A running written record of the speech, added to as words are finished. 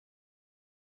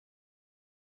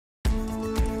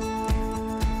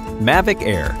Mavic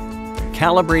Air,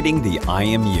 calibrating the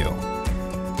IMU.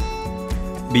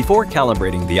 Before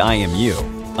calibrating the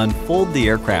IMU, unfold the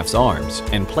aircraft's arms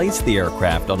and place the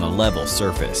aircraft on a level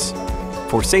surface.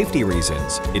 For safety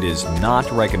reasons, it is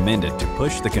not recommended to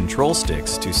push the control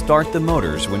sticks to start the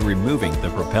motors when removing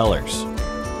the propellers.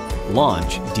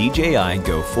 Launch DJI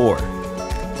Go 4.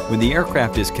 When the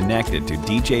aircraft is connected to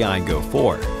DJI Go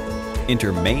 4,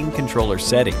 enter Main Controller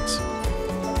Settings,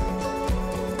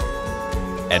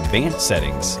 Advanced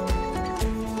Settings,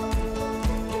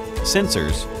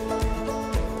 Sensors,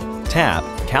 tap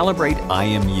Calibrate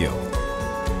IMU.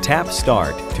 Tap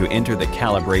Start to enter the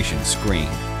calibration screen.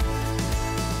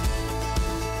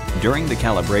 During the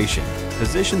calibration,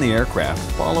 position the aircraft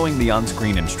following the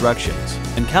on-screen instructions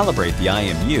and calibrate the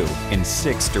IMU in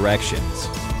 6 directions.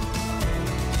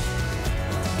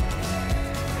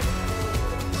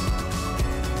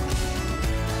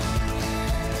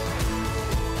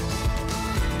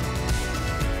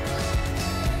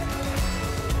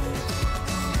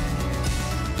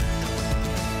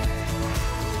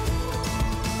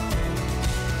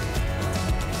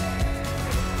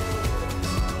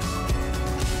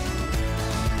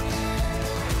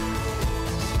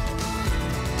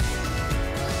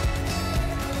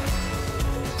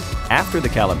 After the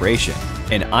calibration,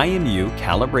 an IMU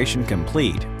calibration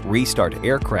complete restart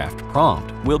aircraft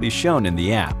prompt will be shown in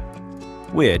the app,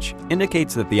 which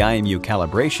indicates that the IMU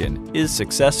calibration is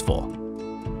successful.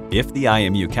 If the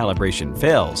IMU calibration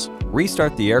fails,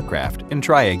 restart the aircraft and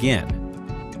try again.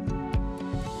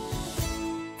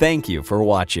 Thank you for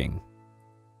watching.